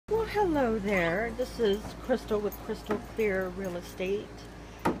Hello there. This is Crystal with Crystal Clear Real Estate,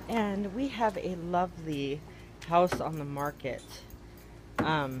 and we have a lovely house on the market.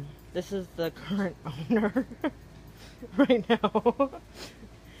 This is the current owner right now.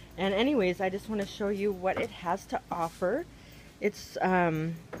 And anyways, I just want to show you what it has to offer. It's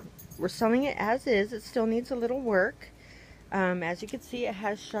we're selling it as is. It still needs a little work. As you can see, it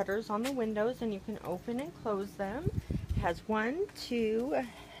has shutters on the windows and you can open and close them. It has 1, 2,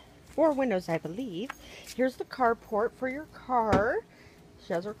 4 windows, I believe. Here's the carport for your car.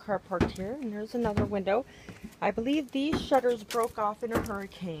 She has her car parked here, and there's another window. I believe these shutters broke off in a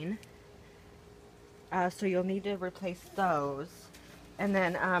hurricane, so you'll need to replace those. And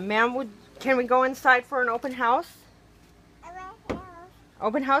then, ma'am, can we go inside for an open house?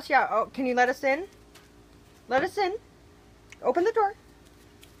 Open house, yeah. Oh, can you let us in? Let us in. Open the door.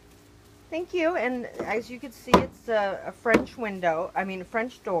 Thank you. And as you can see, it's a French window. I mean, a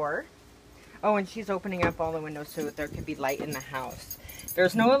French door. Oh, and she's opening up all the windows so that there could be light in the house.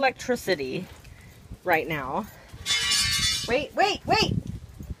 There's no electricity right now. Wait.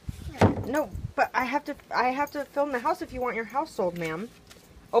 No, but I have to film the house if you want your house sold, ma'am.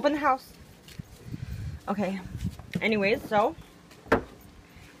 Open the house. Okay. Anyways, so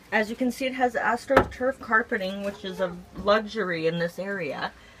as you can see, it has AstroTurf carpeting, which is a luxury in this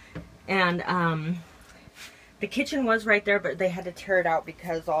area. And the kitchen was right there, but they had to tear it out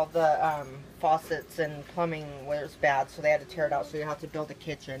because all the faucets and plumbing was bad, so they had to tear it out, so you have to build a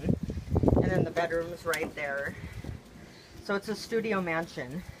kitchen. And then the bedroom is right there. So it's a studio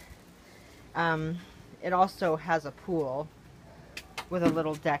mansion. It also has a pool with a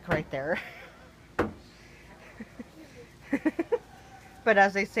little deck right there. But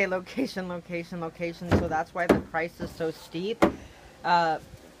as they say, location, location, location, so that's why the price is so steep.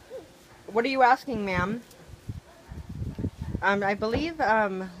 What are you asking, ma'am? I believe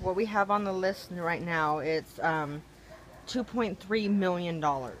what we have on the list right now, it's $2.3 million.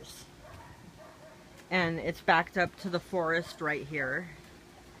 And it's backed up to the forest right here.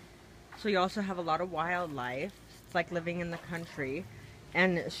 So you also have a lot of wildlife. It's like living in the country.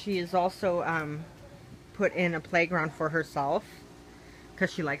 And she is also put in a playground for herself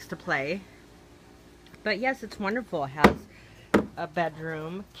because she likes to play. But yes, it's wonderful. It has a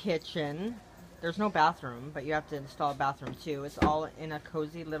bedroom, kitchen. There's no bathroom, but you have to install a bathroom too. It's all in a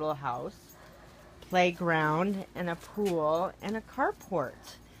cozy little house. Playground and a pool and a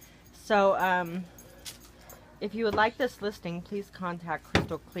carport. So if you would like this listing, please contact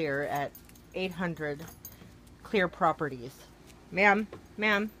Crystal Clear at 800 Clear Properties. Ma'am,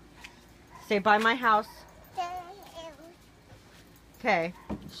 say buy my house. Okay,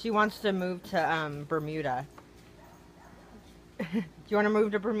 she wants to move to Bermuda. Do you want to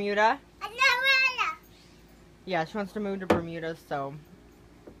move to Bermuda? Yeah, she wants to move to Bermuda, so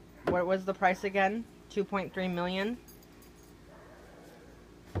what was the price again? 2.3 million.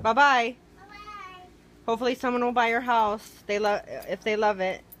 Bye-bye. Bye-bye. Hopefully someone will buy your house if they love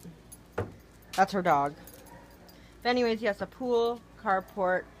it. That's her dog. But anyways, yes, a pool,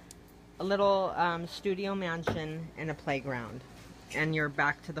 carport, a little studio mansion, and a playground. And you're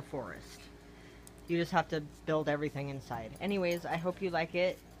back to the forest. You just have to build everything inside. Anyways, I hope you like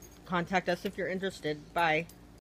it. Contact us if you're interested. Bye.